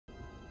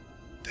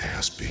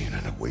has been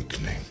an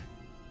awakening.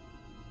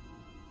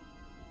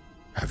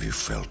 Have you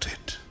felt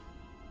it?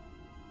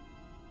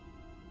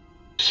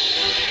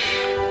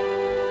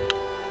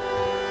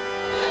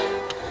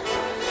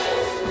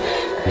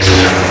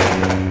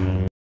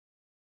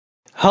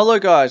 Hello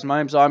guys, my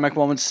name's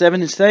iMac117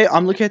 and today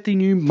I'm looking at the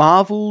new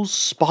Marvel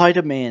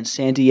Spider-Man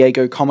San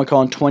Diego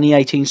Comic-Con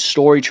 2018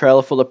 story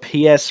trailer for the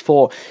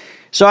PS4.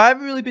 So I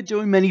haven't really been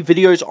doing many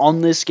videos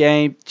on this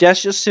game,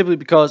 just simply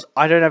because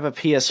I don't have a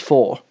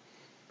PS4.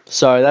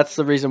 So that's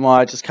the reason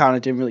why I just kind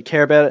of didn't really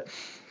care about it.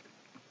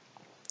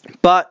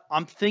 But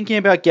I'm thinking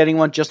about getting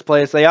one just to play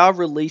this. They are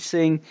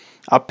releasing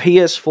a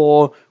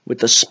PS4 with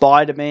the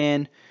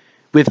Spider-Man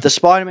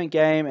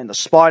game and the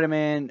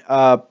Spider-Man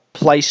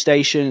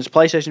PlayStation. It's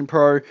PlayStation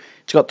Pro.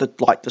 It's got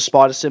the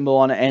spider symbol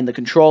on it and the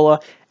controller.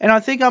 And I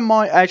think I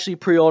might actually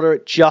pre-order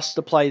it just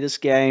to play this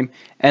game.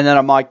 And then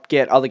I might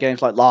get other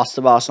games like Last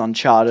of Us,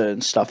 Uncharted,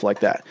 and stuff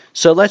like that.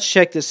 So let's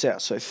check this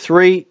out. So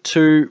 3,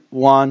 2,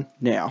 1,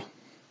 now.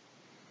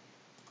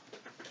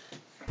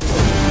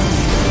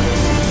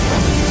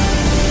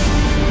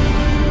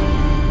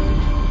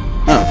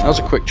 Oh, that was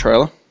a quick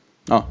trailer.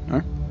 Oh, no.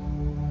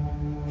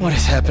 What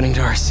is happening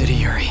to our city,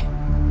 Yuri?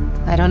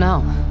 I don't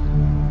know.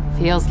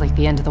 Feels like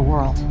the end of the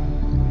world.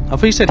 I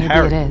thought you said Maybe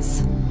Harry. it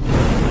is.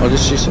 Oh,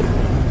 this she said.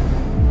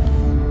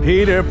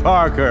 Peter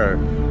Parker,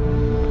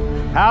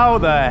 how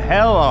the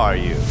hell are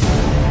you?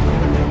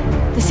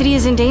 The city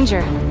is in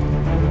danger.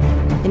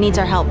 It needs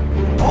our help.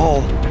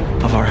 All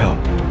of our help.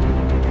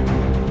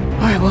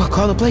 Alright, well,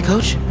 call the play,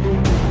 coach.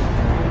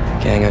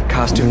 Gang of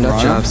costume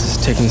nutjobs is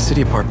taking the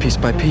city apart piece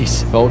by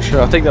piece.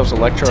 Vulture. I think that was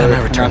Electro. Time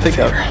I return the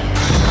favor.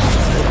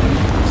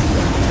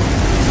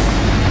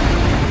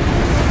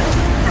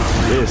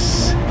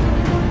 This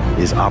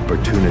is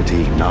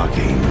opportunity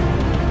knocking.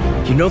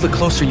 You know the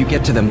closer you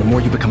get to them, the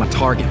more you become a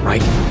target,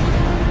 right?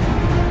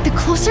 The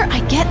closer I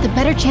get, the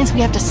better chance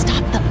we have to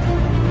stop them.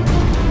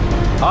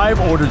 I've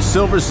ordered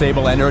Silver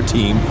Sable and her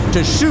team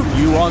to shoot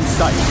you on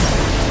sight.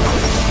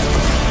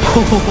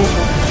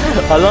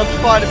 I love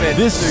Spider-Man.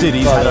 This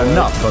city's had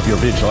enough of your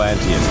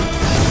vigilantism.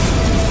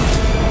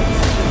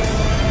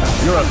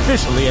 You're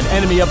officially an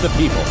enemy of the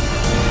people.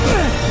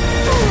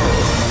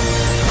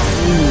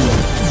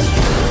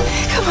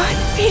 Come on,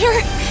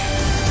 Peter.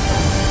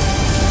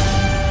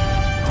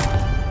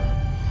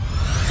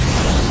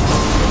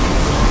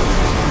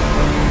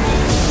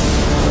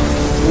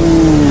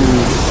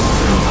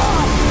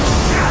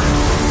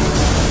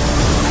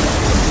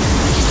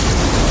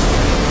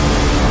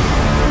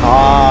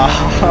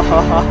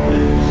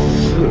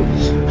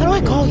 How do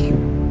I call you?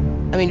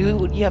 I mean,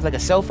 you have like a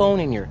cell phone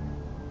in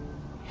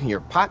your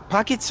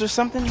pockets or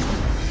something?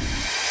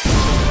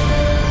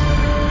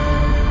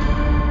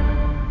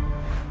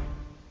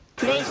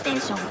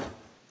 PlayStation.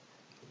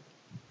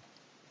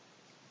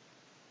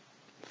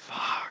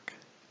 Fuck.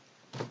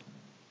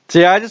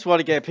 See, I just want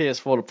to get a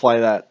PS4 to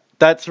play that.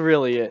 That's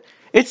really it.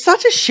 It's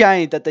such a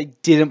shame that they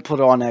didn't put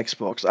it on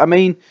Xbox. I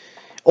mean,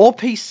 or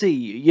PC,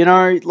 you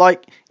know,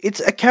 like,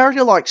 it's a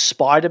character like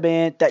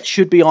Spider-Man that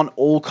should be on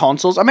all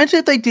consoles. Imagine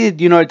if they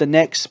did, you know, the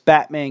next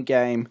Batman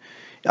game.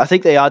 I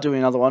think they are doing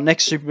another one,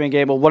 next Superman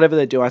game, or whatever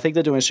they're doing. I think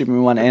they're doing a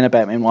Superman one and a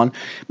Batman one.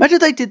 Imagine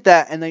if they did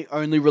that and they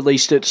only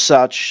released it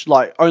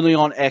only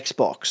on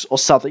Xbox or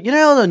something. You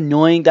know how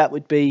annoying that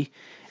would be,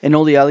 and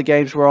all the other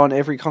games were on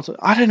every console?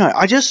 I don't know.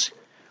 I just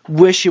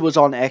wish it was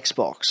on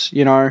Xbox,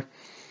 you know?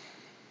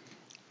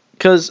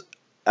 Because,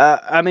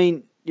 I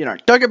mean, you know,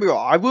 don't get me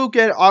wrong, I will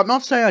get it. I'm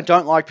not saying I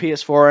don't like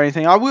PS4 or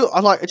anything. I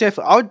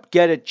would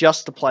get it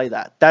just to play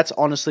that. That's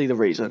honestly the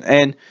reason.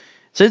 And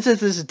since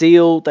it's this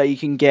deal that you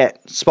can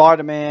get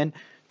Spider-Man,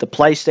 the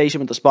PlayStation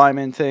with the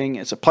Spider-Man thing,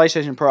 it's a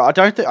PlayStation Pro. I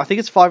think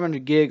it's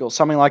 500 gig or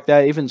something like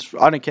that. Even,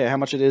 I don't care how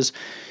much it is.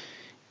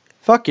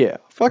 Fuck yeah,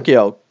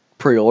 I'll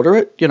pre-order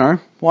it, you know,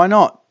 why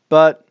not?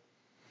 But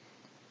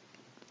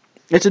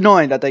it's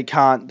annoying that they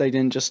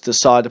didn't just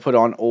decide to put it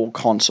on all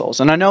consoles.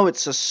 And I know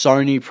it's a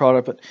Sony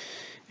product, but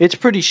it's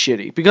pretty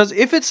shitty. Because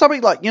if it's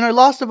something like, you know,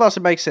 Last of Us, it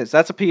makes sense.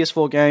 That's a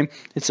PS4 game.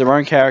 It's their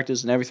own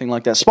characters and everything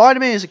like that.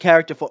 Spider-Man is a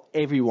character for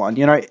everyone.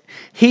 You know,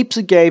 heaps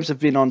of games have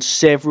been on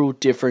several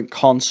different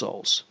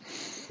consoles.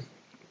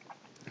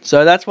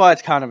 So that's why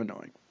it's kind of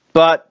annoying.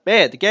 But,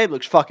 man, the game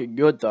looks fucking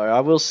good, though. I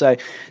will say,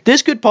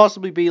 this could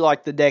possibly be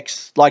like the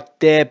next, like,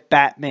 their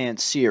Batman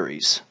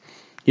series.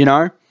 You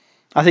know?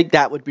 I think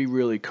that would be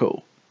really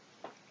cool.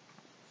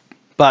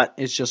 But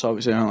it's just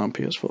obviously only on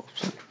PS4.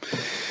 So.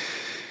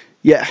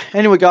 Yeah,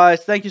 anyway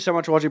guys, thank you so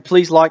much for watching.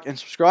 Please like and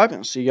subscribe, and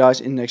I'll see you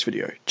guys in the next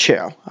video.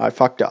 Ciao. I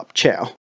fucked up. Ciao.